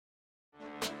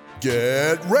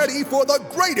Get ready for the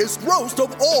greatest roast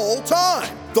of all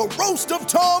time, the Roast of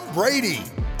Tom Brady,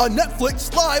 a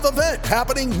Netflix live event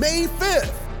happening May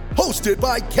 5th. Hosted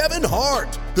by Kevin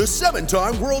Hart, the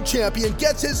 7-time world champion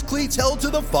gets his cleats held to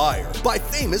the fire by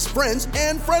famous friends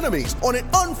and frenemies on an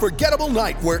unforgettable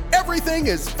night where everything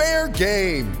is fair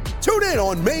game. Tune in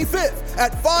on May 5th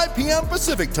at 5 p.m.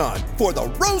 Pacific time for the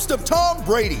Roast of Tom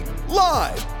Brady,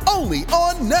 live only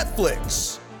on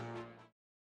Netflix.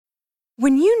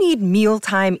 When you need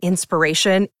mealtime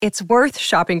inspiration, it's worth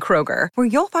shopping Kroger, where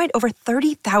you'll find over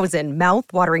 30,000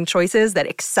 mouth-watering choices that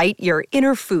excite your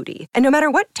inner foodie. And no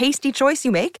matter what tasty choice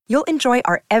you make, you'll enjoy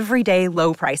our everyday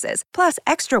low prices, plus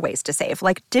extra ways to save,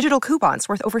 like digital coupons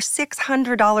worth over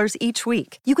 $600 each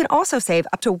week. You can also save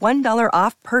up to $1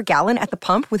 off per gallon at the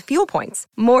pump with fuel points.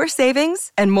 More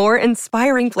savings and more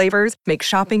inspiring flavors make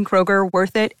shopping Kroger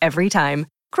worth it every time.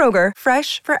 Kroger,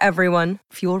 fresh for everyone.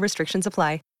 Fuel restrictions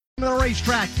apply. The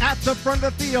racetrack at the front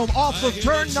of the field off of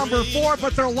turn number 4,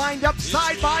 but they're lined up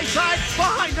side by side.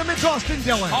 Behind them it's Austin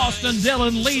Dillon. Austin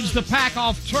Dillon leads the pack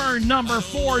off turn number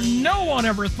 4. No one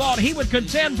ever thought he would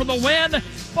contend for the win,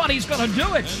 but he's going to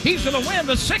do it. He's going to win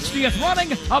the 60th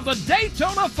running of the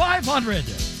Daytona 500.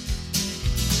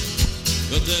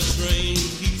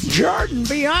 Jordan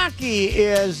Bianchi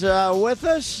is with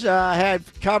us, had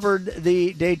covered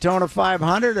the Daytona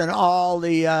 500 and all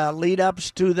the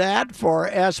lead-ups to that for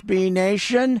SB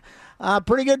Nation.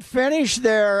 Pretty good finish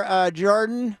there,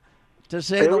 Jordan, to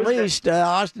say the least.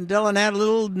 Austin Dillon had a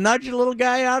little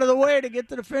guy out of the way to get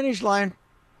to the finish line.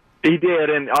 He did,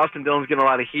 and Austin Dillon's getting a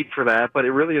lot of heat for that, but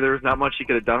there was not much he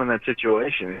could have done in that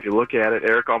situation. If you look at it,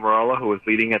 Eric Almirola, who was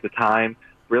leading at the time,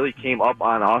 really came up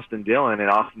on Austin Dillon, and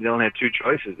Austin Dillon had two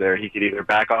choices there. He could either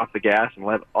back off the gas and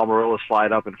let Almirola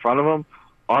slide up in front of him,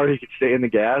 or he could stay in the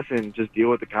gas and just deal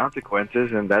with the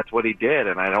consequences, and that's what he did.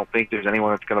 And I don't think there's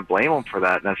anyone that's going to blame him for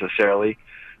that necessarily,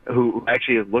 who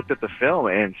actually looked at the film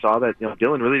and saw that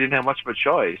Dillon really didn't have much of a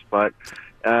choice. But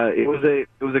it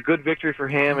was a good victory for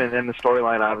him, and then the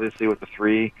storyline obviously with the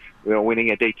 3, winning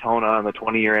at Daytona on the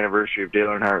 20-year anniversary of Dale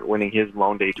Earnhardt winning his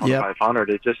lone Daytona 500.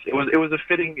 It was a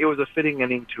fitting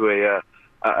ending to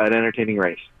an entertaining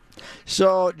race.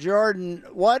 So Jordan,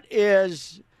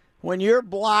 when you're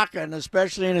blocking,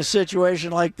 especially in a situation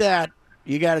like that,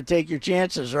 you got to take your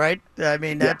chances, right? I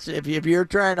mean, that's if you're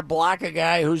trying to block a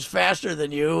guy who's faster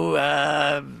than you,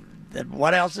 then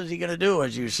what else is he going to do,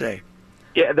 as you say?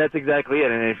 Yeah, that's exactly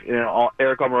it. And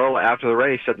Eric Almirola after the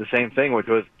race said the same thing, which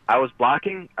was, I was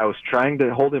blocking, I was trying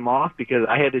to hold him off because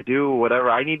I had to do whatever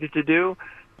I needed to do,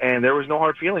 and there was no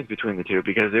hard feelings between the two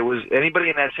because anybody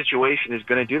in that situation is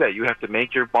going to do that. You have to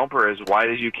make your bumper as wide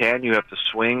as you can. You have to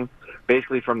swing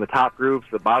basically from the top groove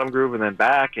to the bottom groove and then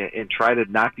back and try to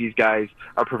knock these guys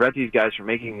or prevent these guys from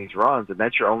making these runs, and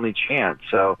that's your only chance.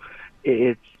 So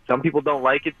some people don't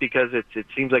like it because it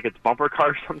seems like it's bumper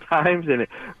cars sometimes, and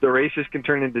the races can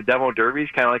turn into demo derbies,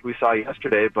 kind of like we saw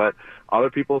yesterday. But other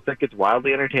people think it's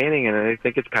wildly entertaining, and I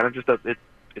think it's kind of just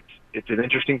it's an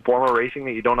interesting form of racing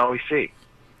that you don't always see.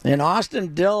 And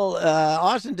Austin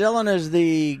Dillon is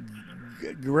the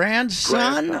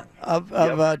grandson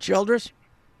of Childress?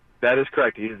 That is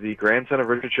correct. He's the grandson of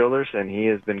Richard Childress, and he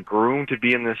has been groomed to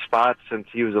be in this spot since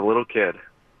he was a little kid.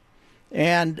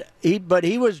 And he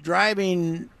was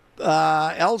driving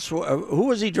elsewhere. Who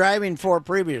was he driving for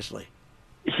previously?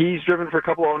 He's driven for a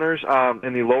couple owners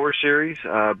in the lower series,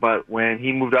 but when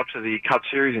he moved up to the Cup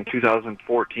Series in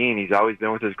 2014, he's always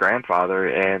been with his grandfather,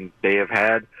 and they have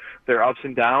had their ups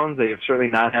and downs. They have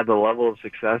certainly not had the level of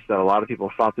success that a lot of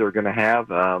people thought they were going to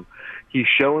have. He's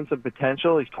shown some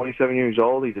potential. He's 27 years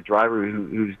old. He's a driver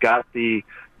who's got the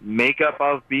makeup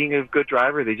of being a good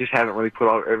driver. They just haven't really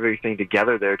put everything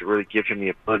together there to really give him the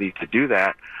ability to do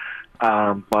that. But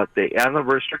on the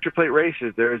restrictor plate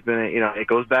races, there has been it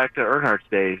goes back to Earnhardt's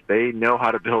days. They know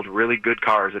how to build really good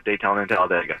cars at Daytona and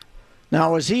Talladega.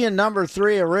 Now, was he in number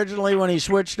 3 originally when he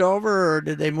switched over, or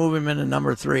did they move him into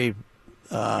number 3?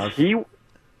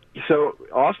 So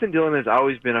Austin Dillon has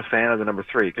always been a fan of the number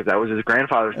 3 because that was his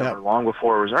grandfather's number long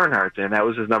before it was Earnhardt's, and that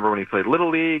was his number when he played Little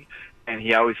League, and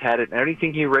he always had it in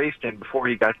anything he raced in before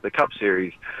he got to the Cup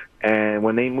Series. And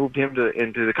when they moved him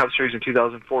into the Cup Series in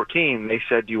 2014, they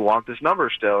said, "Do you want this number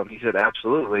still?" And he said,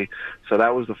 "Absolutely." So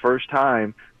that was the first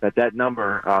time that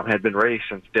number had been raced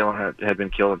since Dillon had been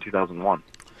killed in 2001.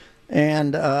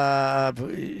 And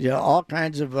all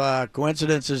kinds of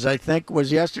coincidences. I think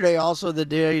was yesterday also the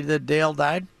day that Dale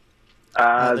died.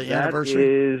 The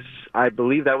anniversary? I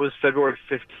believe that was February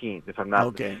 15th, if I'm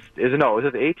not mistaken. Is it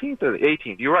the 18th or the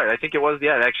 18th? You're right. I think it was.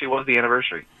 Yeah, it actually was the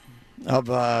anniversary. of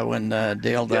when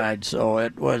Dale died. So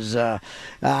it was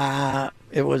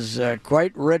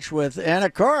quite rich with, and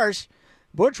of course,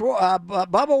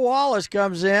 Bubba Wallace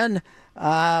comes in.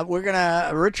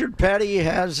 Richard Petty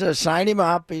has signed him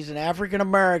up. He's an African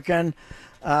American.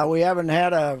 We haven't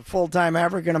had a full-time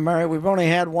African American. We've only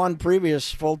had one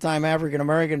previous full-time African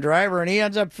American driver, and he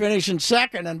ends up finishing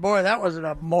second. And boy, that was an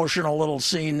emotional little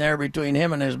scene there between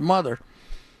him and his mother.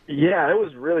 Yeah, it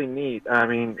was really neat. I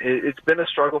mean, it's been a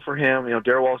struggle for him. You know,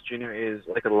 Darrell Wallace Jr. is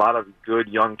like a lot of good,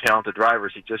 young, talented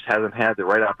drivers. He just hasn't had the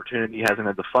right opportunity. He hasn't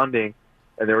had the funding,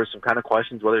 and there were some kind of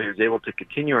questions whether he was able to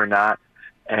continue or not.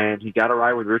 And he got a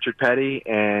ride with Richard Petty,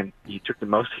 and he took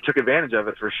advantage of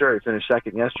it for sure. He finished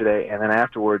second yesterday, and then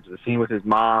afterwards, the scene with his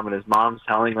mom, and his mom's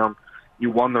telling him, "You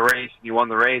won the race, you won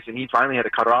the race," and he finally had to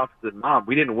cut her off and said, "Mom,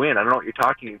 we didn't win. I don't know what you're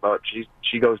talking about."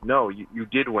 She goes, "No, you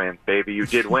did win, baby. You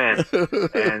did win."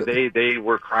 And they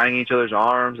were crying in each other's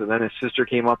arms, and then his sister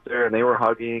came up there, and they were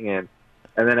hugging, and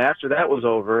then after that was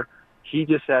over, he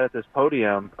just sat at this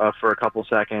podium for a couple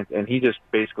seconds, and he just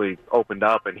basically opened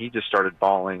up, and he just started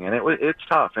bawling, and it's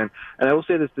tough. And I will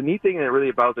say this: the neat thing really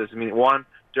about this, I mean, one,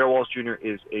 Darrell Wallace Jr.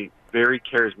 is a very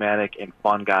charismatic and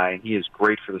fun guy, and he is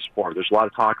great for the sport. There's a lot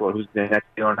of talk about who's the next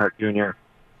Dale Earnhardt Jr.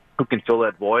 who can fill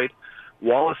that void.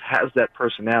 Wallace has that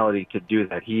personality to do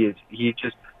that. He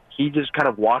just kind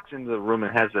of walks into the room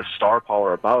and has the star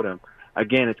power about him.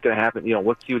 Again, it's going to happen. You know,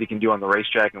 let's see what he can do on the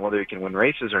racetrack and whether he can win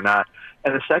races or not.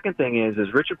 And the second thing is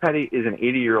Richard Petty is an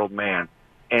 80-year-old man,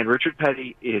 and Richard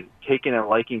Petty is taking a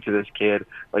liking to this kid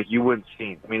like you wouldn't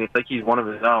see. I mean, it's like he's one of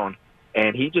his own,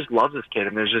 and he just loves this kid.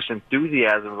 And there's this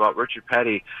enthusiasm about Richard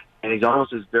Petty, and he's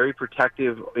almost this very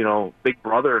protective, you know, big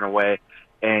brother in a way.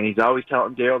 And he's always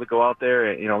telling Darrell to go out there.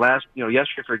 And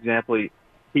yesterday, for example,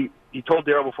 he told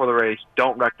Darrell before the race,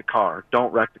 "Don't wreck the car.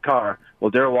 Don't wreck the car." Well,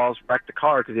 Darrell Wallace wrecked the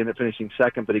car because he ended up finishing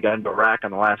second, but he got into a wreck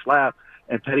on the last lap.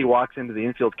 And Petty walks into the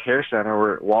infield care center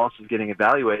where Wallace is getting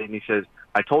evaluated, and he says,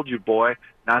 "I told you, boy,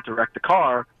 not to wreck the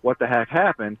car. What the heck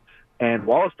happened?" And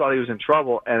Wallace thought he was in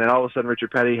trouble, and then all of a sudden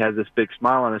Richard Petty has this big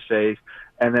smile on his face,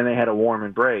 and then they had a warm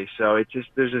embrace. So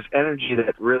there's this energy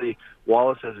that really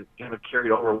Wallace has kind of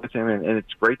carried over with him, and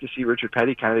it's great to see Richard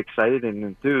Petty kind of excited and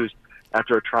enthused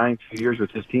after a trying 2 years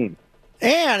with his team.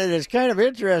 And it is kind of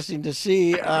interesting to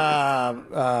see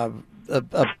an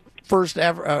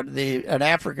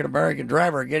African American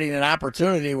driver getting an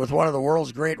opportunity with one of the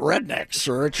world's great rednecks,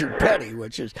 Sir Richard Petty,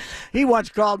 he once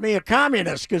called me a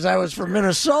communist because I was from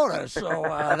Minnesota. So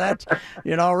that's,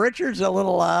 Richard's a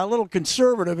little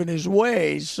conservative in his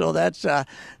ways. So that's kind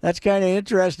of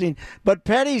interesting. But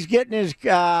Petty's getting his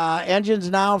engines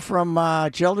now from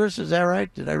Childress. Is that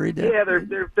right? Did I read that? Yeah,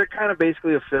 they're kind of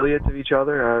basically affiliates of each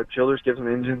other. Childress gives them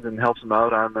engines and helps them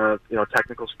out on the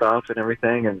technical stuff and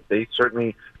everything, and they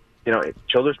certainly.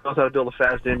 Childress knows how to build a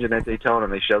fast engine at Daytona,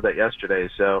 and they showed that yesterday.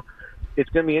 So it's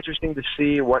going to be interesting to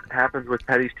see what happens with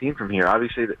Petty's team from here.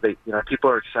 Obviously, people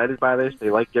are excited by this.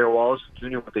 They like Darrell Wallace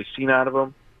Jr., what they've seen out of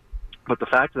him. But the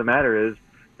fact of the matter is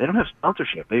they don't have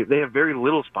sponsorship. They have very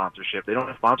little sponsorship. They don't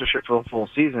have sponsorship for the full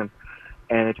season.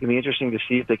 And it's going to be interesting to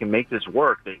see if they can make this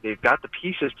work. They've got the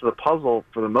pieces to the puzzle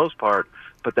for the most part,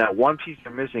 but that one piece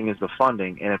they're missing is the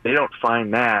funding. And if they don't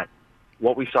find that,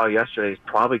 what we saw yesterday is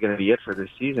probably going to be it for this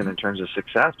season in terms of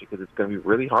success, because it's going to be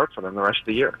really hard for them the rest of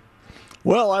the year.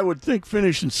 Well, I would think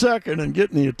finishing second and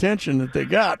getting the attention that they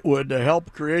got would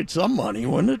help create some money,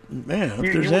 wouldn't it? Man,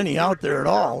 if there's any out there at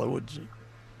all, it would.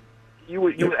 You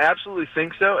would absolutely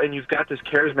think so, and you've got this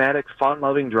charismatic,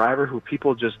 fun-loving driver who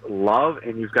people just love,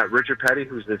 and you've got Richard Petty,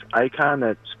 who's this icon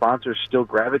that sponsors still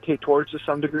gravitate towards to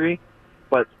some degree.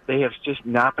 But they have just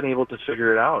not been able to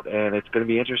figure it out, and it's going to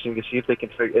be interesting to see if they can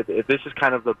figure. If this is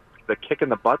kind of the kick in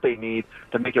the butt they need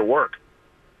to make it work.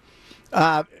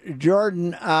 Jordan,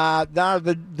 now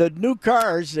the new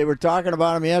cars, they were talking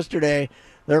about them yesterday.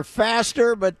 They're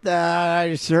faster, but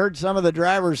I heard some of the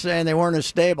drivers saying they weren't as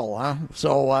stable, huh?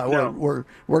 So No.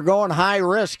 we're going high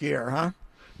risk here, huh?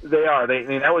 They are.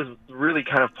 That was really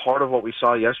kind of part of what we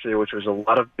saw yesterday, which was a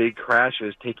lot of big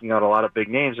crashes, taking out a lot of big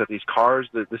names. That these cars,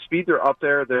 the speed they're up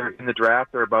there, they're in the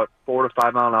draft, they're about 4 to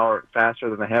 5 mile an hour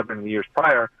faster than they have been in the years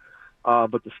prior.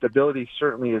 But the stability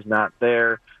certainly is not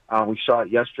there. We saw it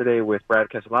yesterday with Brad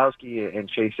Keselowski and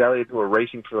Chase Elliott, who were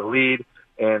racing for the lead,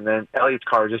 and then Elliott's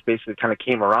car just basically kind of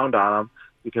came around on them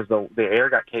because the air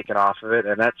got taken off of it,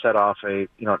 and that set off an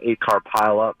 8-car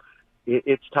pileup.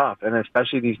 It's tough, and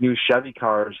especially these new Chevy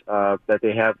cars that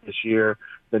they have this year,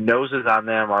 the noses on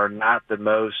them are not the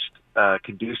most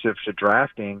conducive to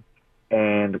drafting.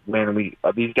 And when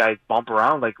these guys bump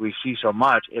around like we see so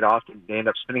much, it often they end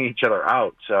up spinning each other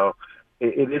out. So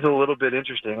it is a little bit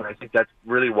interesting. And I think that's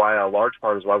really why a large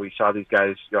part is why we saw these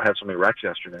guys have so many wrecks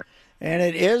yesterday. And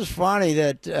it is funny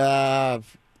that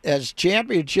as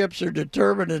championships are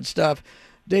determined and stuff,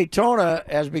 Daytona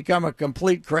has become a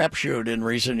complete crapshoot in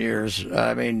recent years.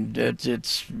 I mean,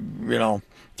 it's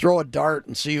throw a dart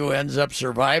and see who ends up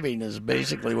surviving is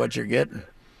basically what you're getting.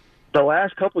 The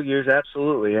last couple of years,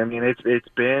 absolutely. I mean, it's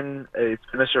been a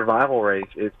survival race.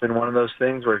 It's been one of those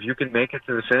things where if you can make it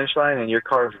to the finish line and your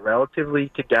car is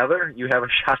relatively together, you have a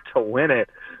shot to win it.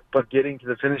 But getting to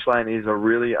the finish line is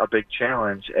really a big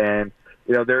challenge. And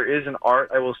there is an art,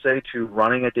 I will say, to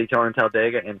running at Daytona and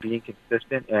Talladega and being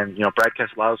consistent. And Brad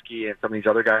Keselowski and some of these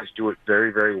other guys do it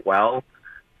very, very well.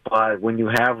 But when you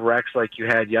have wrecks like you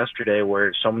had yesterday,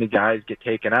 where so many guys get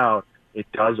taken out, it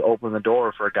does open the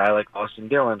door for a guy like Austin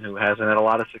Dillon, who hasn't had a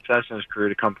lot of success in his career,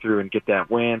 to come through and get that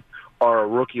win, or a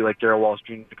rookie like Darrell Walsh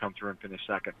Jr. to come through and finish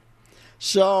second.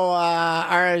 So,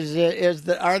 are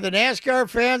the NASCAR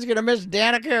fans going to miss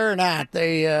Danica or not?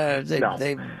 They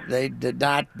did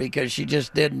not, because she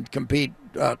just didn't compete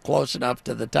close enough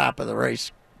to the top of the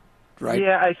race, right?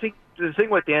 Yeah, I think the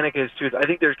thing with Danica is too. I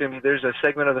think there's a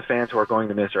segment of the fans who are going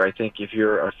to miss her. I think if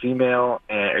you're a female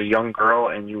and a young girl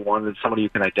and you wanted somebody you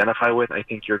can identify with, I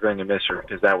think you're going to miss her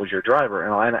because that was your driver,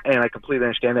 and I completely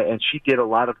understand that. And she did a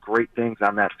lot of great things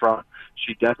on that front.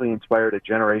 She definitely inspired a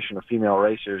generation of female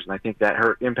racers, and I think that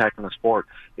her impact on the sport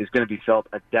is going to be felt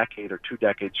a decade or 2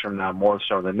 decades from now, more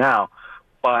so than now.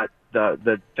 But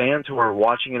the fans who are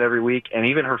watching it every week, and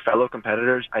even her fellow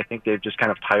competitors, I think they've just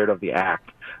kind of tired of the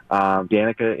act.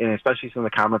 Danica, and especially some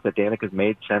of the comments that Danica's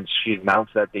made since she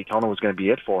announced that Daytona was going to be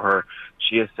it for her,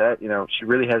 she has said, she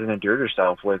really hasn't endured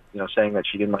herself with, saying that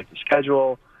she didn't like the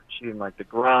schedule, she didn't like the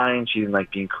grind, she didn't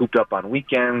like being cooped up on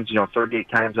weekends, 38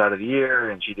 times out of the year,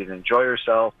 and she didn't enjoy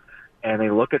herself. And they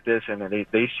look at this and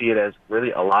they see it as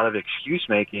really a lot of excuse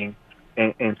making,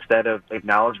 instead of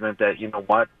acknowledgement that,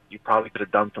 you probably could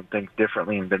have done some things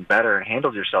differently and been better and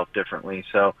handled yourself differently.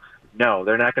 So, no,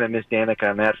 they're not going to miss Danica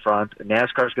on that front.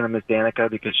 NASCAR's going to miss Danica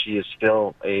because she is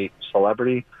still a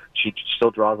celebrity. She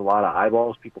still draws a lot of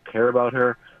eyeballs. People care about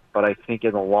her. But I think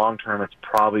in the long term, it's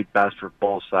probably best for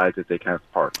both sides that they kind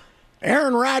of part.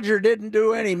 Aaron Rodgers didn't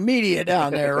do any media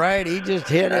down there, right? He just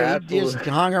hit it. He just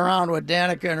hung around with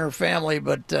Danica and her family,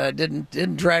 but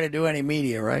didn't try to do any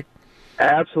media, right?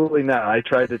 Absolutely not. I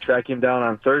tried to track him down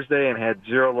on Thursday and had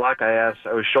zero luck. I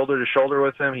was shoulder to shoulder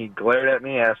with him. He glared at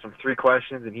me, asked him 3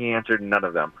 questions, and he answered none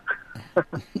of them.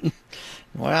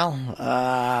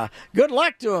 Well, good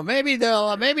luck to him. Maybe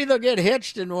they'll get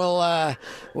hitched, and we'll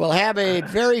have a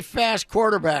very fast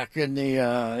quarterback in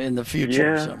the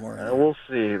future somewhere. We'll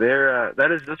see.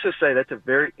 Let's just say that's a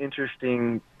very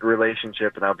interesting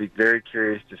relationship, and I'll be very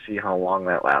curious to see how long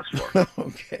that lasts for.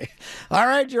 Okay. All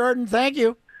right, Jordan. Thank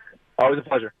you. Always a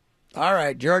pleasure. All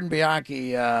right, Jordan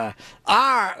Bianchi, our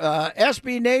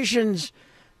SB Nation's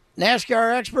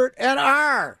NASCAR expert and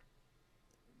our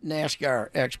NASCAR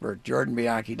expert. Jordan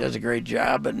Bianchi does a great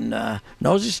job and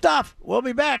knows his stuff. We'll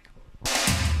be back.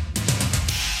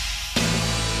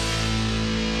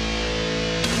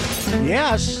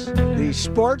 Yes, the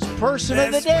sports person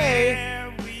of the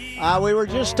day. We were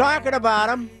just talking about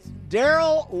him,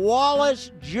 Darrell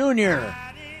Wallace Jr.,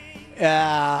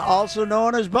 also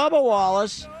known as Bubba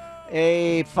Wallace,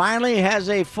 finally has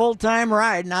a full-time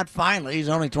ride. Not finally, he's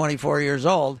only 24 years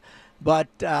old, but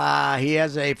he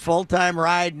has a full-time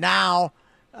ride now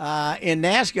in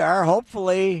NASCAR.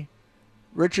 Hopefully,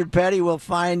 Richard Petty will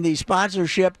find the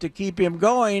sponsorship to keep him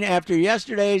going after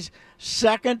yesterday's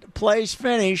second-place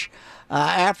finish.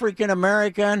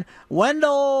 African-American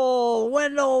Wendell,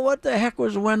 what the heck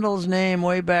was Wendell's name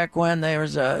way back when? There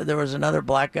was another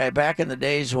black guy back in the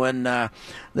days when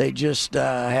they just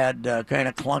had kind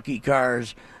of clunky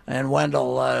cars, and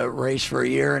Wendell raced for a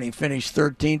year, and he finished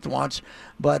 13th once.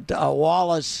 But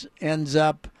Wallace ends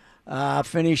up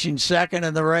finishing second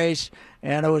in the race,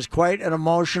 and it was quite an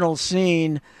emotional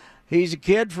scene. He's a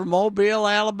kid from Mobile,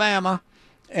 Alabama,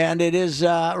 and it is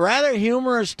rather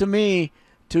humorous to me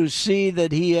to see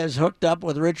that he has hooked up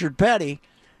with Richard Petty,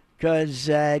 because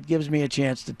it gives me a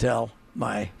chance to tell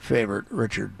my favorite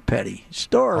Richard Petty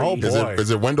story. Oh, boy. Is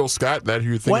it Wendell Scott that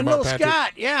you think about, Patrick? Wendell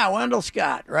Scott, yeah, Wendell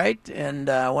Scott, right? And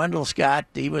Wendell Scott,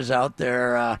 he was out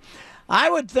there. I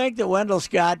would think that Wendell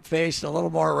Scott faced a little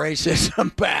more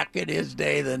racism back in his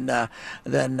day than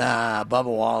Bubba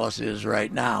Wallace is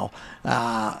right now,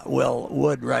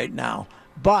 would right now.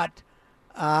 But,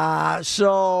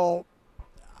 so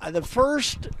the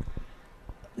first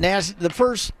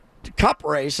Cup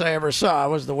race I ever saw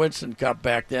was the Winston Cup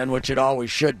back then, which it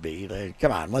always should be.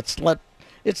 Come on, it's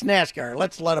NASCAR.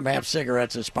 Let's let them have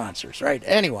cigarettes as sponsors, right?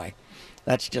 Anyway,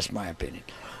 That's just my opinion.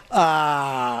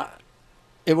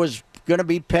 It was going to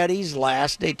be Petty's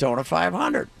last Daytona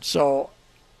 500. So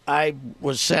I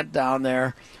was sent down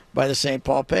there by the St.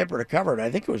 Paul paper to cover it.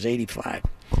 I think it was 85,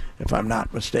 if I'm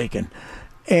not mistaken.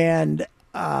 And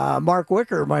Mark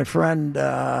Wicker, my friend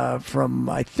from,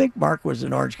 I think Mark was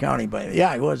in Orange County by then.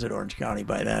 Yeah, he was at Orange County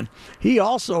by then. He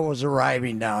also was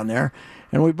arriving down there.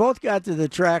 And we both got to the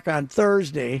track on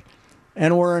Thursday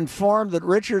and were informed that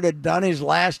Richard had done his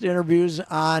last interviews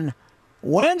on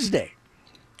Wednesday,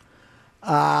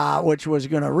 which was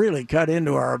going to really cut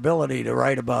into our ability to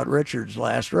write about Richard's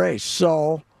last race.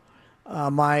 So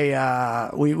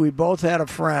we both had a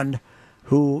friend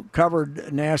who covered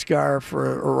NASCAR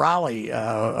for Raleigh,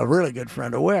 a really good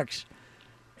friend of Wick's.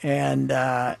 And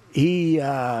he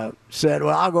said,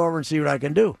 well, I'll go over and see what I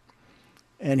can do.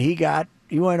 And he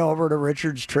went over to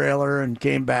Richard's trailer and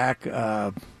came back.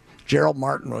 Gerald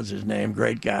Martin was his name,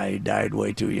 great guy. He died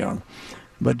way too young.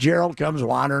 But Gerald comes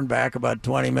wandering back about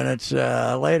 20 minutes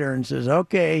later and says,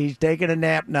 okay, he's taking a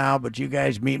nap now, but you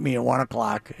guys meet me at 1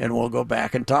 o'clock, and we'll go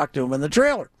back and talk to him in the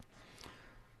trailer.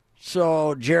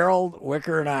 So Gerald,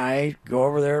 Wicker, and I go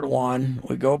over there at 1.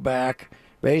 We go back.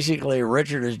 Basically,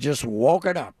 Richard has just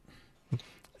woken up.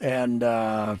 And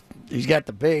he's got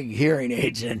the big hearing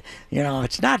aids. And,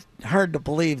 it's not hard to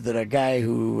believe that a guy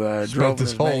who drove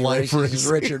his whole life as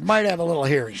Richard might have a little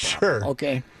hearing problem. Sure.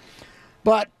 Okay.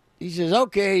 But he says,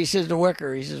 okay. He says to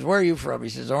Wicker, he says, where are you from? He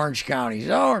says, Orange County. He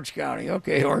says, oh, Orange County.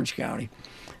 Okay, Orange County.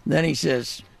 And then he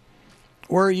says,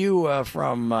 where are you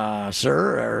from,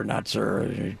 sir? Or not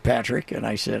sir, Patrick. And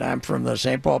I said, I'm from the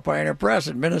St. Paul Pioneer Press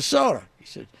in Minnesota. He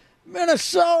said,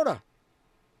 Minnesota?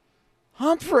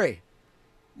 Humphrey?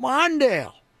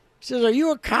 Mondale? He says, are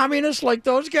you a communist like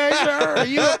those guys are? Are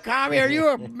you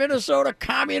a Minnesota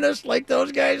communist like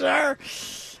those guys are?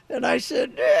 And I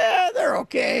said, yeah, they're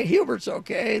okay. Hubert's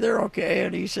okay. They're okay.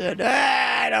 And he said,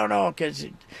 I don't know, because,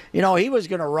 he was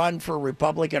going to run for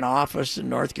Republican office in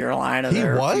North Carolina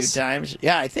there a few times.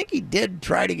 Yeah, I think he did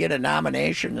try to get a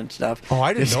nomination and stuff. Oh,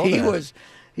 I didn't know that.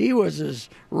 He was as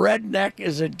redneck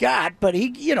as it got, but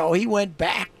he went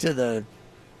back to the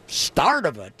start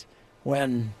of it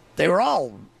when they were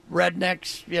all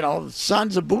rednecks,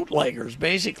 sons of bootleggers,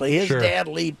 basically. His dad,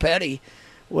 Lee Petty,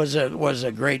 was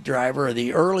a great driver of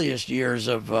the earliest years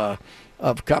of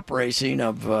Cup racing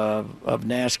of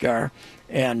NASCAR,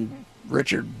 and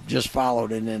Richard just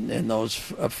followed in those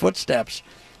footsteps.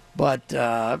 But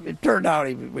it turned out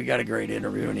we got a great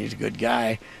interview, and he's a good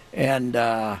guy. And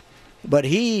but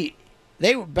they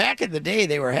were back in the day.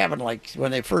 They were having, like,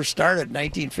 when they first started in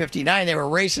 1959, they were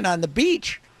racing on the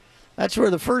beach. That's where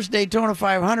the first Daytona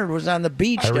 500 was, on the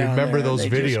beach. I remember there. those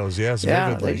videos, yes, yeah,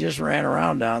 vividly. They just ran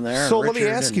around down there. So let me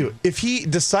ask you, if he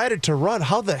decided to run,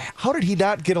 how did he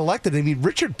not get elected? I mean,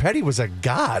 Richard Petty was a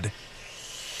god.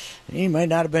 He might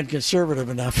not have been conservative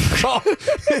enough.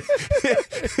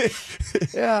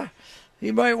 Yeah,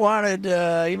 he didn't want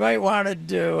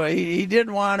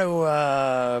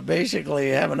to basically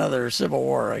have another civil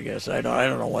war, I guess. I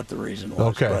don't know what the reason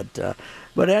was. Okay.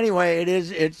 But anyway,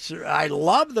 I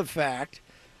love the fact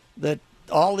that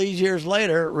all these years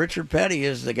later, Richard Petty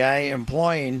is the guy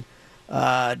employing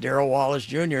Darrell Wallace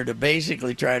Jr. to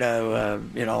basically try to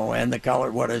end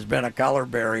what has been a color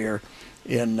barrier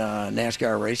in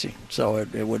NASCAR racing. So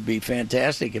it would be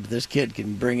fantastic if this kid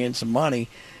can bring in some money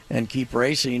and keep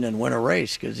racing and win a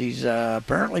race, because he's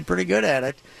apparently pretty good at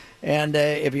it. And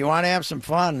if you want to have some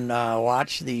fun,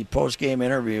 watch the post-game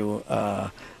interview,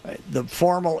 the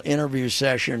formal interview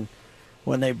session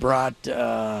when they brought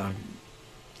Bubba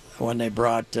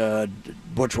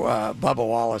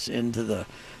Wallace into the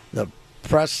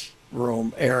press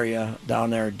room area down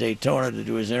there at Daytona to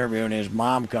do his interview, and his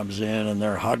mom comes in, and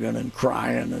they're hugging and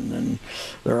crying, and then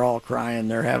they're all crying.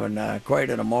 They're having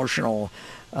quite an emotional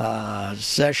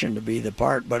session to be the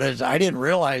part. But I didn't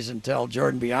realize until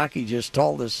Jordan Bianchi just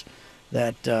told us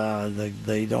that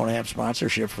they don't have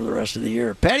sponsorship for the rest of the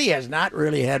year. Petty has not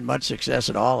really had much success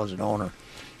at all as an owner.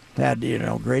 Had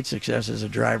great success as a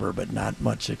driver, but not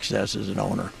much success as an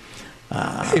owner.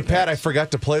 Hey Pat, I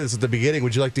forgot to play this at the beginning.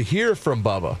 Would you like to hear from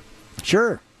Bubba?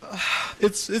 Sure.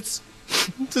 It's a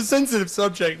sensitive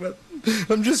subject, but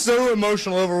I'm just so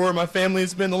emotional over where my family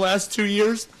has been the last 2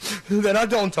 years that I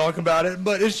don't talk about it,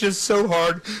 but it's just so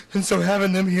hard. And so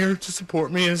having them here to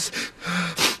support me is...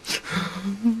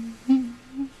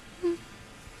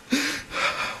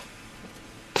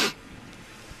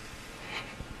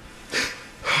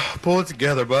 Pull it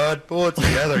together, bud. Pull it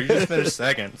together. You just finished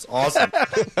second. It's awesome.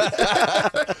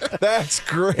 That's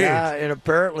great. Yeah, and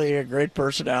apparently a great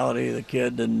personality, the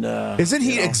kid. And isn't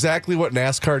he exactly what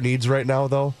NASCAR needs right now,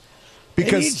 though?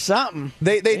 Because they need something.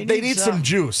 They need some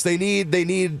juice. They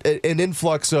need an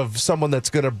influx of someone that's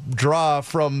going to draw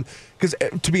from. Because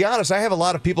to be honest, I have a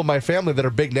lot of people in my family that are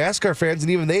big NASCAR fans,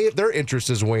 and even their interest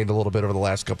has waned a little bit over the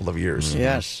last couple of years.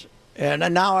 Yes.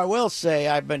 And now I will say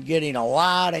I've been getting a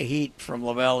lot of heat from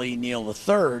Lavelle E. Neal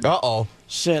III.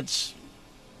 Since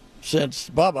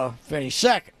Bubba finished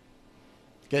second,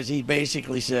 because he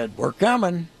basically said, "We're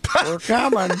coming, we're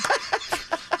coming,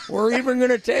 we're even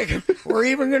going to take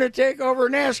over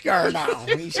NASCAR now."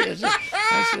 He says,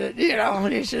 "I said,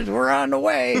 he says we're on the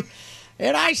way,"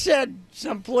 and I said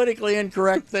some politically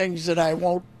incorrect things that I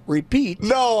won't repeat.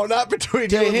 No, not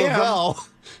between you and Lavelle.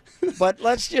 But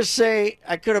let's just say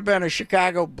I could have been a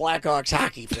Chicago Blackhawks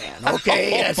hockey fan.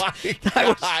 Okay,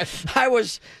 I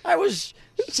was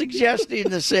suggesting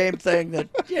the same thing that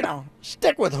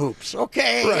stick with hoops.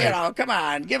 Okay, right. Come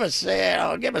on, give us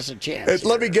a chance.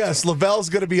 Let me guess,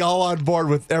 Lavelle's going to be all on board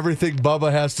with everything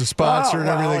Bubba has to sponsor and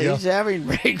everything else. He's having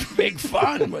big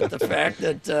fun with the fact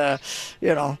that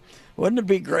Wouldn't it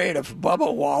be great if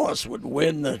Bubba Wallace would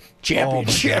win the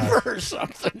championship or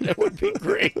something? It would be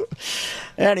great.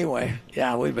 Anyway,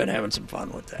 yeah, we've been having some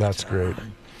fun with that. That's great.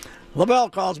 LaBelle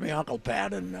calls me Uncle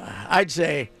Pat, and I'd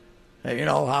say,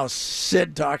 how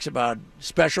Sid talks about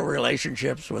special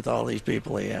relationships with all these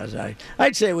people he has.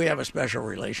 I'd say we have a special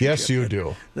relationship. Yes, you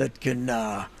do. That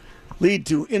can lead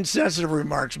to insensitive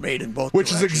remarks made in both Which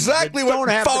directions. is exactly what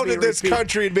founded this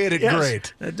country and made it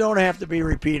great. That don't have to be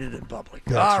repeated in public.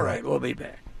 That's all right, we'll be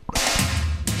back.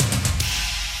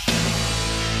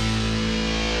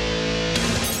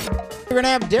 We're going to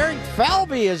have Derek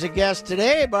Falvey as a guest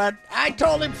today, but I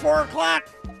told him 4 o'clock,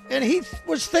 and he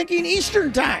was thinking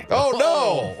Eastern time. Oh,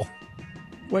 no.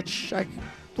 Which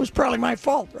was probably my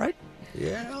fault, right?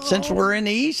 Yeah. Since we're in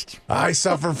the East. I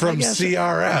suffer from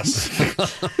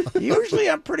CRS. Usually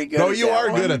I'm pretty good at that. No, you are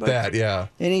good at that, yeah.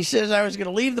 And he says I was going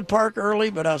to leave the park early,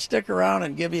 but I'll stick around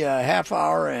and give you a half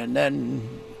hour, and then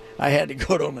I had to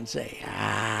go to him and say,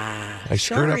 I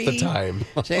screwed up the time.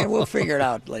 Say, we'll figure it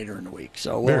out later in the week.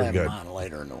 So we'll have him on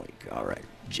later in the week. All right.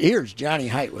 Here's Johnny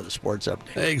Height with a sports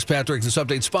update. Thanks, Patrick. This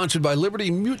update sponsored by Liberty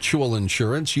Mutual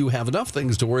Insurance. You have enough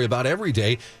things to worry about every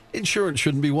day. Insurance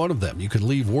shouldn't be one of them. You can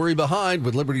leave worry behind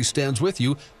when Liberty stands with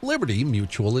you. Liberty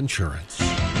Mutual Insurance.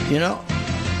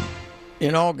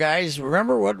 Guys,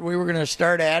 remember what we were going to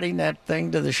start adding that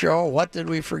thing to the show? What did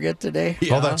we forget today?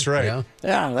 Yeah, that's right.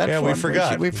 Yeah, that's we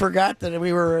forgot. We forgot that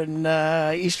we were in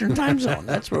Eastern time zone.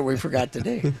 That's what we forgot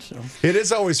today. So. It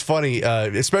is always funny,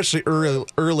 especially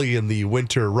early in the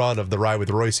winter run of the Ride with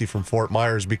Royce from Fort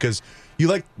Myers, because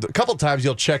a couple times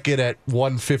you'll check in at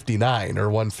 1:59 or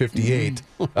 1:58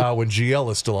 when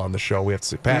GL is still on the show. We have to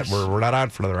say, Pat, we're not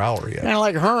on for another hour yet. Kind of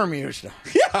like Herm used to.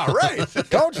 Yeah, right.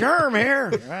 Coach Herm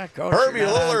here. Coach, Herm, you're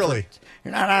a little early.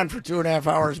 You're not on for 2.5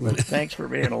 hours, but thanks for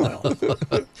being a little.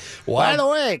 By the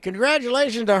way,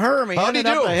 congratulations to Herm. He ended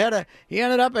up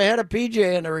ahead of PJ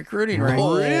in the recruiting ranks.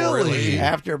 Really?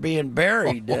 After being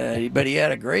buried, but he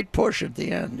had a great push at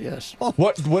the end. Yes.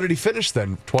 What did he finish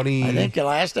then? 20. I think the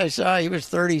last I saw, he was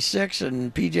 36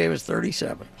 and PJ was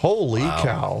 37. Holy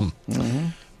cow! Mm-hmm.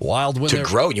 Wild when to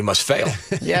grow, you must fail.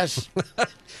 Yes.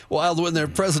 Wild when their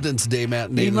President's Day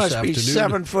matinee this afternoon. He must be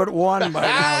 7'1" by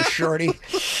now, Shorty.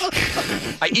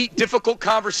 I eat difficult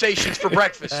conversations for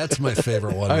breakfast. That's my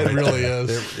favorite one. It really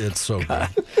is. It's so good.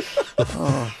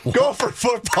 Go for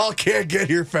football. Can't get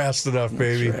here fast enough,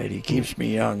 baby. That's right. He keeps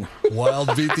me young.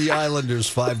 Wild beat the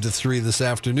Islanders 5-3 this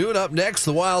afternoon. Up next,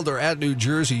 the Wild are at New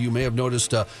Jersey. You may have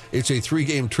noticed it's a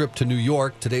 3-game trip to New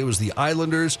York. Today was the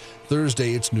Islanders.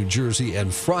 Thursday, it's New Jersey.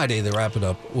 And Friday, they wrap it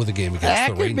up with a game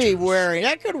against the Rangers.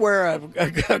 That could wear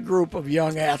a group of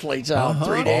young athletes out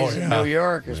 3 days in New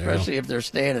York, especially if they're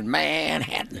staying in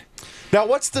Manhattan. Now,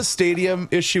 what's the stadium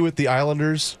issue with the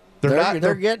Islanders?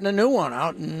 They're getting a new one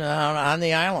out on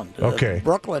the island. Okay.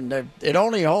 Brooklyn. It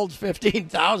only holds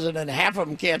 15,000, and half of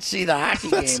them can't see the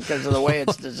hockey game because of the way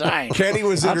it's designed. Kenny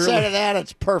was in Outside of that,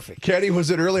 it's perfect. Kenny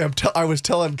was in early. I was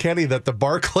telling Kenny that the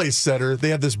Barclays Center, they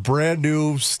have this brand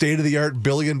new state-of-the-art $1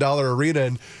 billion arena,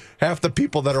 and half the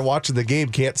people that are watching the game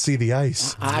can't see the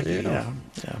ice. Yeah.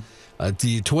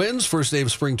 The Twins, first day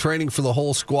of spring training for the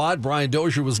whole squad. Brian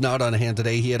Dozier was not on hand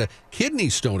today. He had a kidney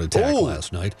stone attack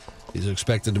last night. He's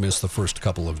expected to miss the first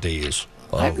couple of days.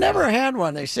 I've never had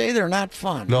one. They say they're not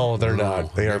fun. No, they're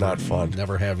not. They are not fun.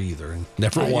 Never have either. And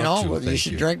never want to. You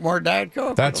should drink more Diet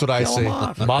Coke. That's what I say.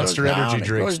 Monster energy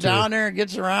drinks. It goes down there and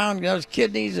gets around those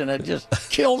kidneys, and it just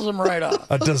kills them right off.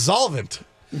 A dissolvent.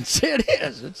 It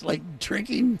is. It's like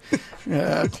drinking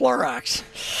Clorox.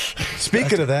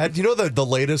 Speaking of that, you know the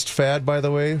latest fad, by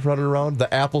the way, running around?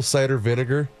 The apple cider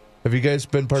vinegar. Have you guys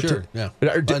been Sure, yeah.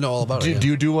 I know all about it. Do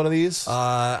you do one of these?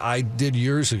 I did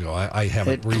years ago. I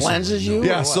haven't It recently. cleanses you?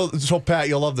 Yeah, so Pat,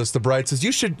 you'll love this. The Bride says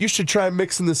you should try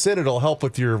mixing this in. It'll help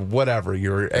with your whatever,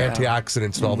 your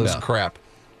antioxidants and all this crap.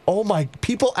 Oh my!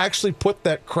 People actually put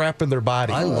that crap in their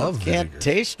body. I love vinegar. Can't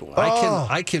taste well.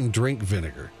 I can drink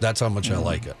vinegar. That's how much I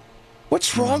like it.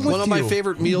 What's wrong with you? One of my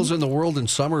favorite meals in the world in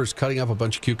summer is cutting up a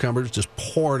bunch of cucumbers, just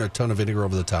pouring a ton of vinegar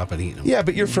over the top and eating them. Yeah,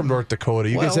 but you're from North Dakota.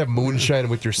 You guys have moonshine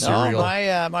with your cereal.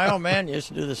 No, my old man used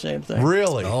to do the same thing.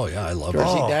 Really? Oh, yeah, I love Of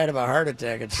course, it. he died of a heart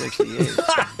attack at 68.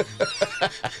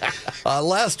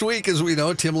 Last week, as we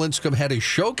know, Tim Lincecum had a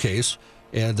showcase,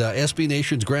 and SB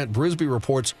Nation's Grant Brisbee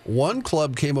reports one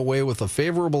club came away with a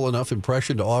favorable enough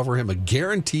impression to offer him a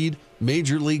guaranteed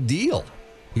major league deal.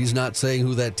 He's not saying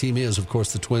who that team is. Of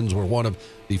course, the Twins were one of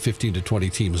the 15 to 20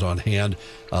 teams on hand.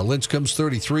 Lincecum's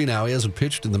 33 now. He hasn't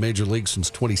pitched in the major league since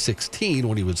 2016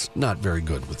 when he was not very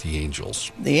good with the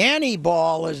Angels. The Annie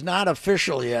Ball is not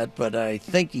official yet, but I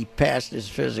think he passed his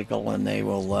physical, and they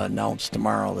will announce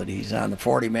tomorrow that he's on the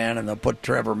 40-man, and they'll put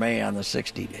Trevor May on the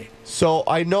 60-day. So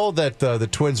I know that the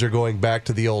Twins are going back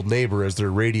to the old neighbor as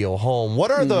their radio home. What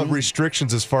are the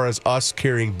restrictions as far as us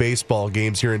carrying baseball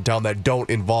games here in town that don't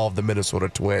involve the Minnesota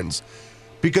Twins?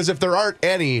 Because if there aren't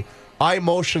any, I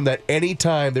motion that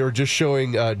anytime they were just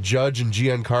showing Judge and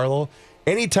Giancarlo,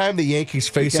 anytime the Yankees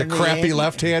face a crappy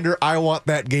left-hander, I want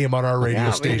that game on our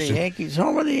radio station. The Yankees,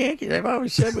 home of the Yankees. I've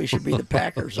always said we should be the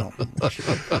Packers home.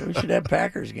 We should have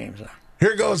Packers games on.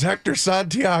 Here goes Hector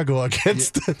Santiago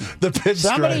against the Pinstripes.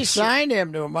 Somebody signed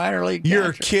him to a minor league contract.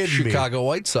 You're kidding me. Chicago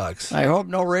White Sox. I hope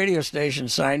no radio station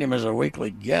signed him as a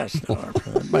weekly guest.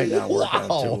 That might not work out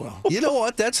too well. You know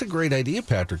what? That's a great idea,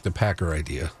 Patrick, the Packer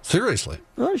idea. Seriously.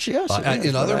 Well, yes, it is,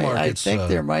 in other but markets, I think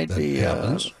there might be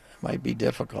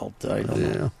difficult. I don't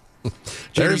know.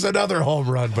 There's another home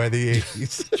run by the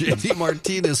Yankees. JD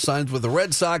Martinez signed with the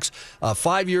Red Sox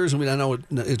 5 years. I mean, I know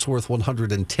it's worth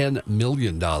 $110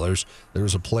 million. There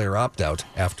was a player opt-out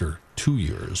after 2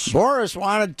 years. Boris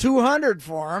wanted $200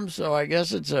 for him, so I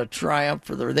guess it's a triumph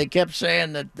for the. They kept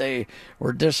saying that they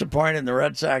were disappointed in the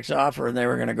Red Sox offer and they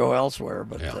were going to go elsewhere.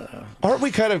 But aren't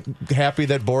we kind of happy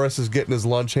that Boris is getting his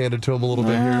lunch handed to him a little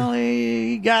bit here?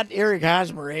 He got Eric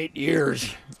Hosmer 8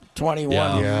 years.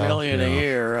 $21 million a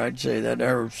year, I'd say that,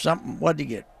 or something. What did he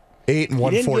get? 8 and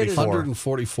 144.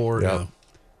 144. Yeah.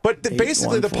 But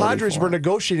basically, the Padres were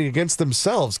negotiating against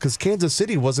themselves because Kansas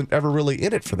City wasn't ever really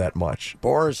in it for that much.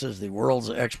 Boris is the world's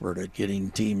expert at getting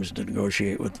teams to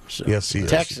negotiate with themselves. Yes, he is.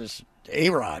 Texas,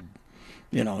 A-Rod.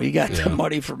 You know, he got the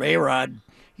money from A-Rod.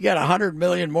 He got $100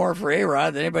 million more for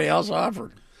A-Rod than anybody else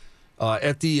offered.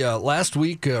 At the last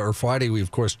week or Friday,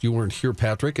 of course, you weren't here,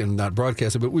 Patrick, and not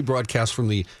broadcasted, but we broadcast from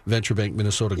the Venture Bank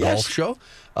Minnesota Golf Show.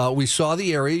 We saw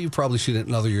the area. You've probably seen it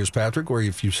in other years, Patrick, where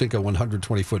if you sink a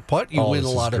 120-foot putt, you win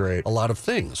a lot of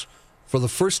things. For the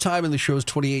first time in the show's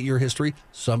 28-year history,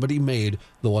 somebody made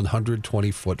the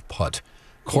 120-foot putt.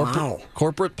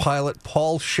 Corporate pilot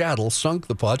Paul Shaddle sunk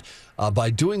the putt. By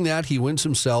doing that, he wins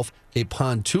himself a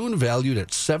pontoon valued at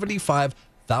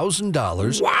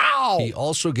 $75,000. Wow! He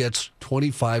also gets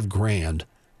 $25,000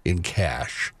 in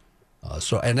cash.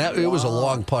 It was a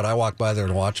long putt. I walked by there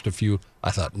and watched a few. I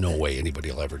thought, no way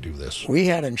anybody will ever do this. We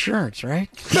had insurance, right?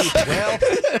 Well,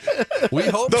 we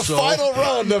hope so. The final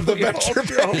run of the Venture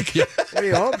Bank. We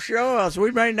hope so, else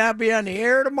we might not be on the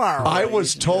air tomorrow. I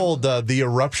was told the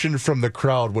eruption from the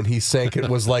crowd when he sank it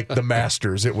was like the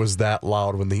Masters. It was that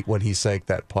loud when he sank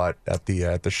that putt at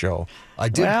the show. I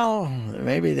did. Well,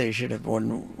 maybe they should have.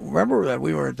 Remember that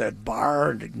we were at that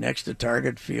bar next to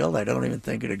Target Field? I don't even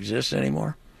think it exists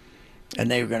anymore. And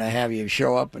they were going to have you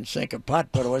show up and sink a putt,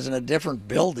 but it was in a different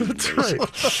building. That's right.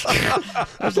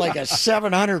 It was like a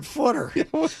 700-footer.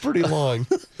 It was pretty long.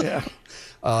 Yeah.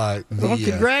 Well,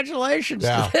 congratulations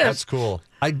to this. That's cool.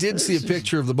 I did see a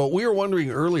picture of the boat. We were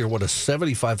wondering earlier what a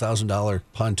 $75,000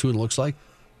 pontoon looks like.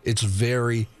 It's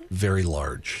very, very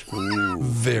large.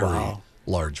 Very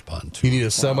large pontoon. You need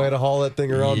a semi to haul that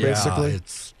thing around, basically?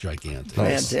 It's gigantic.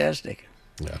 Fantastic.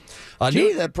 Yeah.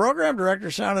 The program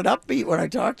director sounded upbeat when I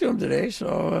talked to him today,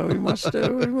 so we must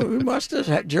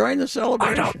have joined the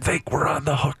celebration. I don't think we're on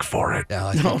the hook for it. Yeah,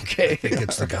 I think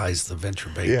it's the guys, the Venture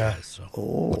Bank guys. So.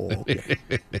 Okay.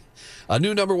 A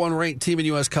new number one ranked team in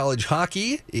U.S. college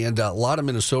hockey and a lot of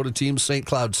Minnesota teams. St.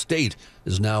 Cloud State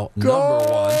is now number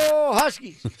one. Go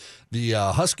Huskies! The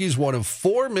Huskies, one of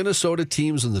 4 Minnesota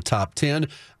teams in the top 10.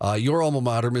 Your alma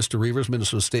mater, Mr. Reavers,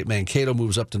 Minnesota State Mankato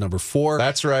moves up to number 4.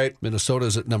 That's right. Minnesota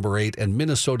is at number 8, and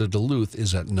Minnesota Duluth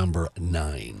is at number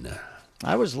 9.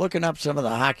 I was looking up some of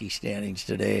the hockey standings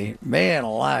today. Man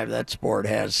alive, that sport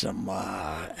has some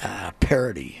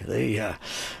parity. They, I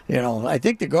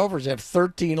think the Gophers have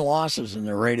 13 losses and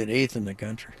they're rated 8th in the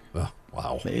country. Oh,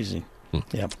 wow. Amazing.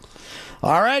 Yep.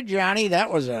 All right, Johnny,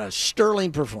 that was a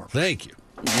sterling performance. Thank you.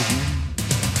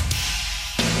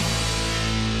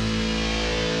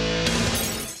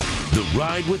 The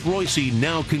Ride with Royce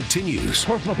now continues.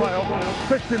 Personal foul,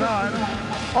 69,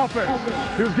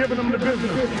 offense. He was giving them the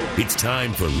business. It's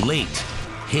time for late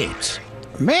hits.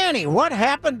 Manny, what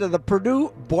happened to the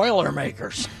Purdue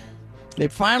Boilermakers? They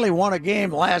finally won a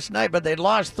game last night, but they'd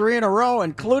lost 3 in a row,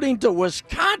 including to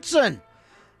Wisconsin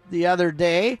the other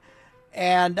day.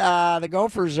 And the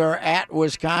Gophers are at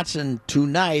Wisconsin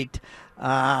tonight.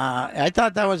 I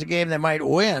thought that was a game they might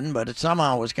win, but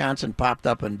somehow Wisconsin popped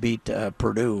up and beat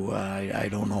Purdue. I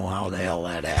don't know how the hell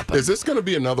that happened. Is this going to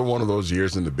be another one of those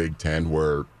years in the Big Ten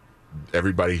where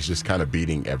everybody's just kind of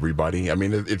beating everybody? I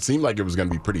mean, it seemed like it was going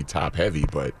to be pretty top-heavy,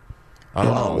 but I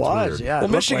don't know. It was, yeah. Well,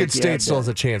 Michigan State still has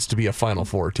a chance to be a Final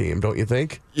Four team, don't you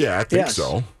think? Yeah, I think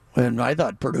so. And I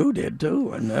thought Purdue did,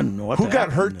 too. And then Who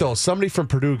got hurt, though? Somebody from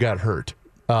Purdue got hurt.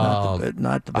 Not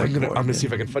the big I'm gonna see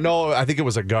if I can find. No, I think it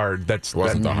was a guard. It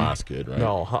wasn't the Haas kid, right?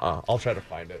 No, I'll try to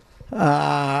find it.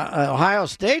 Ohio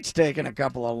State's taking a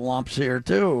couple of lumps here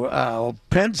too.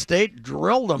 Penn State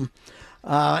drilled them,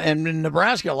 and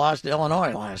Nebraska lost to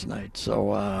Illinois last night. So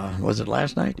was it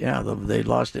last night? Yeah, they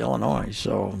lost to Illinois.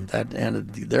 So that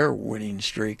ended their winning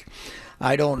streak.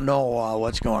 I don't know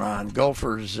what's going on.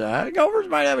 Gophers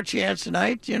might have a chance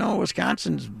tonight.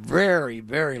 Wisconsin's very,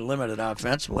 very limited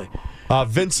offensively.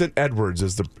 Vincent Edwards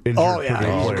is the injured Purdue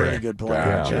player. Pretty good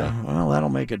player. Yeah. Well, that'll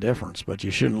make a difference, but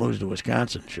you shouldn't lose to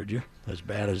Wisconsin, should you? As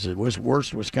bad as it was,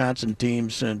 worst Wisconsin team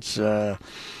since,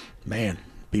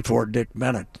 before Dick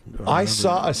Bennett. I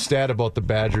saw a stat about the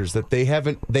Badgers that they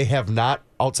have not,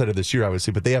 outside of this year,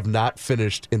 obviously, but they have not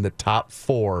finished in the top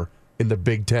 4 in the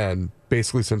Big Ten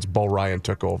basically since Bo Ryan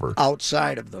took over.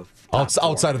 Outside of the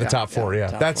outside of the top four, yeah.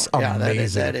 That's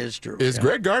amazing. That is true. Is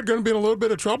Greg Gard going to be in a little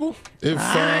bit of trouble? If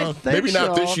maybe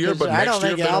not this year, but next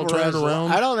year if they don't turn it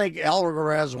around? I don't think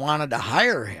Alvarez wanted to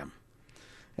hire him.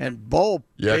 And Bo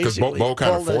because Bo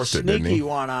kind of forced it, didn't he? Sneaky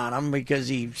one on him because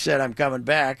he said, I'm coming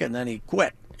back, and then he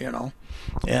quit, and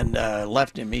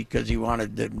left him because he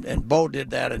wanted to. And Bo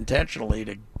did that intentionally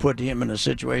to put him in a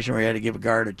situation where he had to give a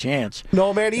guard a chance.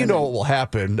 No, man, you know what will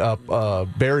happen.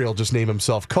 Barry will just name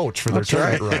himself coach for their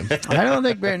tournament run. I don't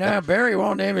think Barry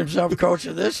won't name himself coach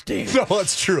of this team. No,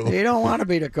 that's true. He don't want to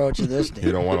be the coach of this team.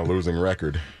 You don't want a losing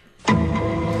record.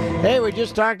 Hey, we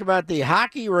just talked about the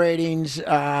hockey ratings.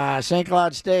 St.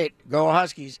 Cloud State, go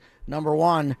Huskies, number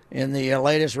 1 in the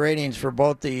latest ratings for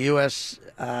both the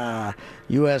USCHO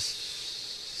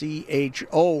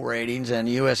ratings and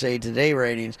USA Today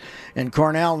ratings, and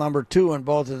Cornell number 2 in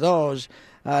both of those.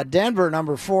 Denver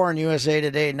number 4 in USA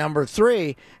Today, number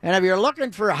 3. And if you're looking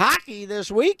for hockey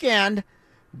this weekend,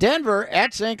 Denver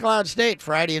at St. Cloud State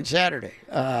Friday and Saturday.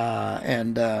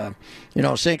 St.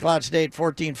 Cloud State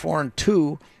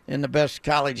 14-4-2 in the best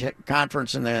college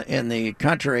conference in the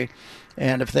country.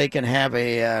 And if they can have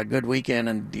a good weekend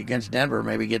and against Denver,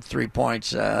 maybe get 3 points,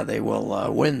 they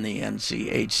will win the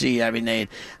NCHC. I mean,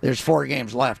 there's 4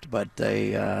 games left, but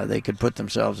they could put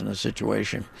themselves in a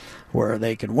situation where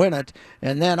they can win it.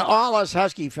 And then all us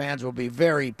Husky fans will be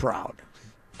very proud.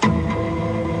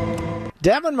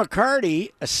 Devin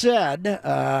McCarty said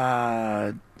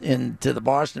to the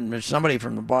Boston, somebody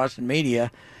from the Boston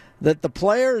media, that the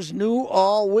players knew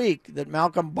all week that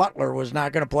Malcolm Butler was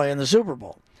not going to play in the Super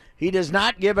Bowl. He does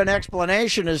not give an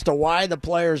explanation as to why the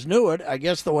players knew it. I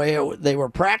guess the way they were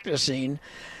practicing,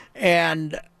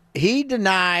 and he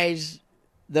denies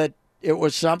that it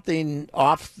was something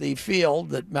off the field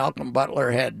that Malcolm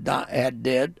Butler had done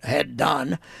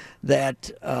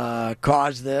that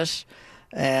caused this.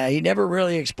 He never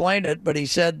really explained it, but he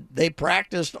said they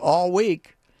practiced all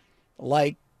week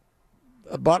like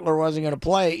Butler wasn't going to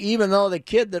play, even though the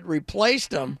kid that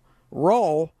replaced him,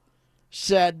 Rowe,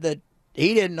 said that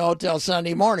he didn't know till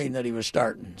Sunday morning that he was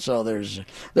starting. So they're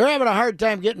having a hard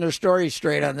time getting their story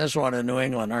straight on this one in New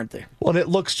England, aren't they? Well, and it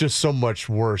looks just so much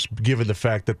worse given the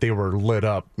fact that they were lit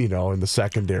up, in the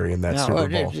secondary in that Super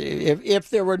Bowl. If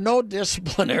there were no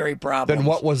disciplinary problems, then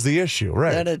what was the issue,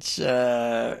 right? Then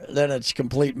it's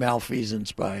complete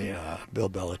malfeasance by Bill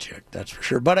Belichick, that's for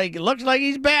sure. But it looks like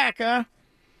he's back, huh?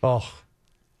 Oh.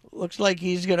 Looks like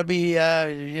he's going to be,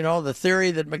 the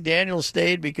theory that McDaniel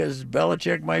stayed because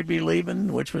Belichick might be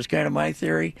leaving, which was kind of my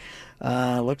theory.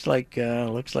 Looks like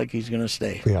he's going to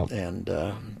stay. Yeah. And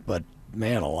but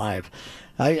man alive,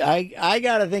 I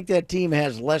got to think that team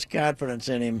has less confidence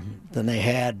in him than they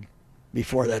had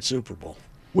before that Super Bowl.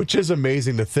 Which is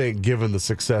amazing to think, given the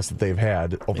success that they've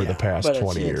had over the past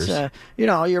 20 years.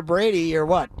 You're Brady. You're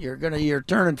what? You're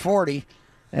turning 40,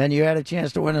 and you had a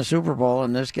chance to win a Super Bowl,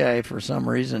 and this guy, for some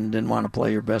reason, didn't want to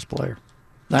play your best player.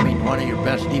 I mean, one of your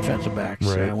best defensive backs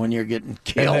when you're getting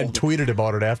killed. And then tweeted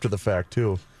about it after the fact,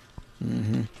 too.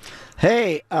 Mm-hmm.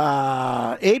 Hey,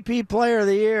 AP Player of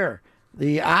the Year,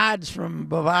 the odds from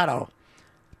Bovado.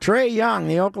 Trae Young,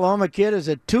 the Oklahoma kid, is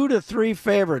a 2-3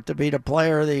 favorite to be the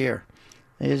Player of the Year.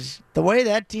 Is the way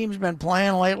that team's been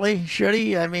playing lately, should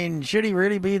he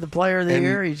really be the Player of the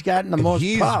Year? He's gotten the most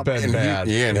pop. Been bad.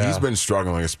 He's been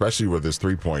struggling, especially with his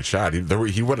three-point shot.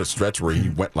 He went a stretch where he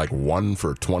went like 1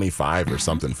 for 25 or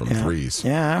something from threes.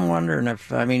 Yeah, I'm wondering if,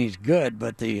 he's good,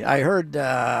 but I heard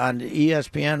on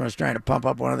ESPN was trying to pump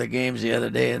up one of the games the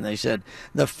other day, and they said,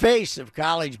 the face of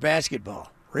college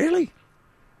basketball. Really?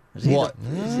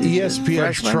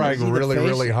 ESPN's trying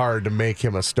really hard to make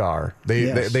him a star. They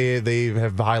have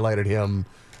highlighted him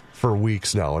for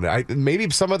weeks now, and maybe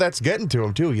some of that's getting to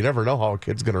him too. You never know how a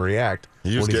kid's going to react.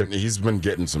 He's been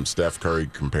getting some Steph Curry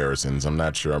comparisons. I'm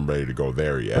not sure I'm ready to go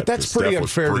there yet. But that's pretty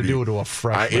unfair to do to a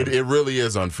freshman. It really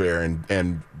is unfair,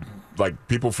 and like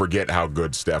people forget how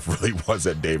good Steph really was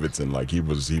at Davidson. Like he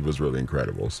was really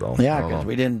incredible. So because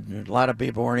a lot of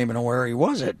people weren't even aware he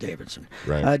was at Davidson.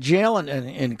 Right. Jalen,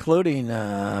 including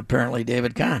apparently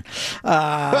David Kahn.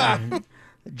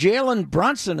 Jalen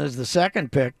Brunson is the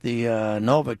second pick, the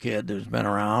Nova kid who's been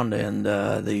around, and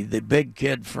the big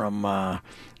kid from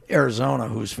Arizona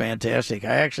who's fantastic.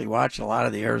 I actually watched a lot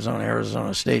of the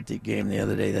Arizona State game the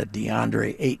other day. That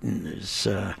DeAndre Ayton is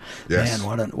man,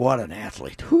 what an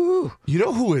athlete. Whew. You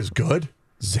know who is good?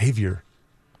 Xavier.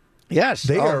 Yes,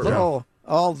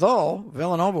 although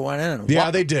Villanova went in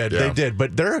and they did.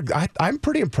 But I'm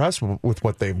pretty impressed with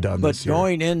what they've done this year.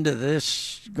 Going into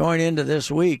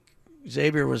this week,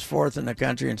 Xavier was 4th in the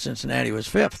country and Cincinnati was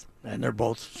 5th, and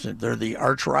they're the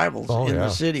arch rivals in the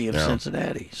city of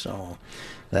Cincinnati. So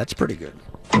that's pretty good.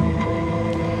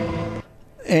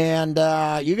 And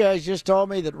you guys just told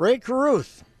me that Ray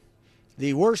Carruth,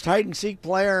 the worst hide-and-seek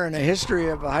player in the history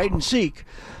of hide-and-seek,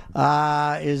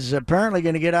 is apparently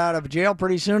going to get out of jail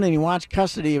pretty soon, and he wants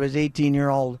custody of his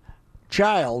 18-year-old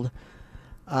child.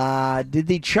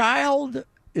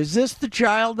 Is this the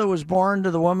child that was born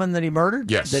to the woman that he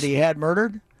murdered? Yes. That he had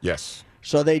murdered? Yes.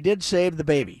 So they did save the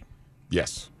baby.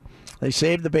 Yes. They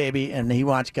saved the baby, and he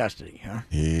wants custody, huh?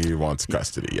 He wants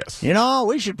custody, yes. You know,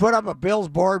 we should put up a Bills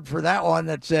board for that one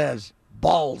that says,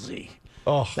 ballsy.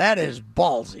 Oh. That is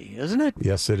ballsy, isn't it?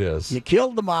 Yes, it is. You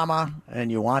killed the mama,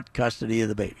 and you want custody of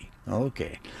the baby.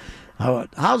 Okay.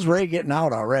 How's Ray getting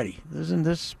out already? Isn't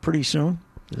this pretty soon?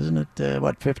 Isn't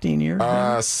it, 15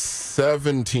 years?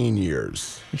 17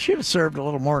 years. He should have served a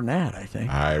little more than that, I think.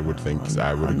 I would think.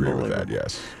 I would agree with that,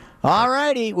 yes. All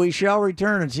righty. We shall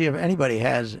return and see if anybody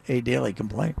has a daily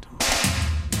complaint.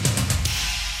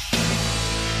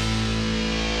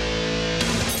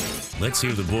 Let's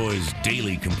hear the boys'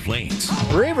 daily complaints.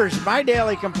 Reavers, my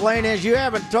daily complaint is you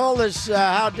haven't told us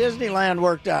how Disneyland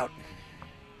worked out.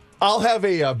 I'll have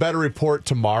a better report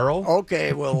tomorrow.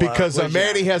 Okay, well, because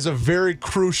Manny has a very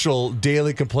crucial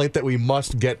daily complaint that we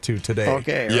must get to today.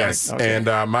 Okay, yes, right. Okay.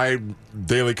 And my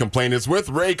daily complaint is with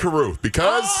Ray Carruth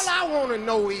because all I want to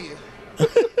know is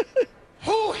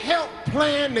who helped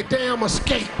plan the damn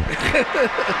escape.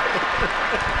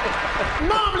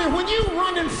 Normally, when you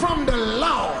running from the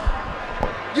law,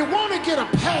 you want to get a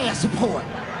passport.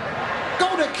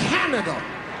 Go to Canada.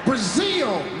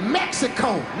 Brazil,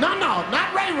 Mexico. No,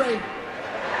 not Ray Ray.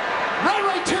 Ray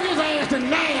Ray took his ass to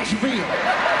Nashville.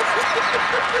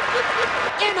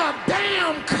 In a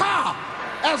damn car.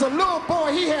 As a little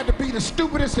boy, he had to be the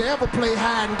stupidest to ever play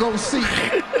hide and go seek.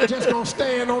 Just gonna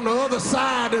stand on the other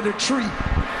side of the tree.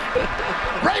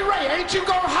 Ray Ray, ain't you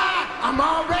go high? I'm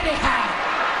already high.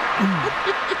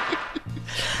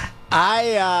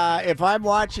 If I'm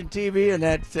watching TV and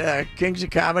that Kings of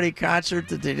Comedy concert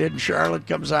that they did in Charlotte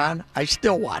comes on, I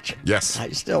still watch it. Yes. I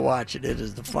still watch it. It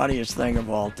is the funniest thing of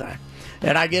all time.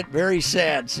 And I get very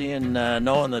sad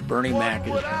knowing that Bernie Mac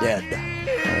is dead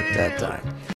at that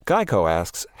time. Geico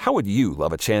asks, how would you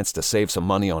love a chance to save some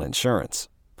money on insurance?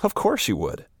 Of course you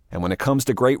would. And when it comes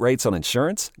to great rates on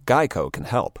insurance, Geico can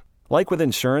help. Like with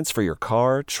insurance for your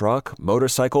car, truck,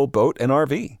 motorcycle, boat, and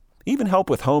RV. Even help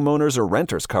with homeowners or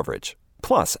renters coverage.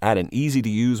 Plus, add an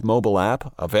easy-to-use mobile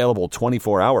app, available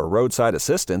 24-hour roadside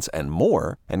assistance, and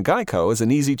more, and Geico is an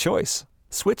easy choice.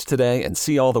 Switch today and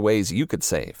see all the ways you could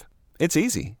save. It's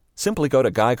easy. Simply go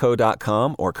to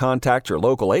geico.com or contact your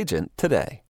local agent today.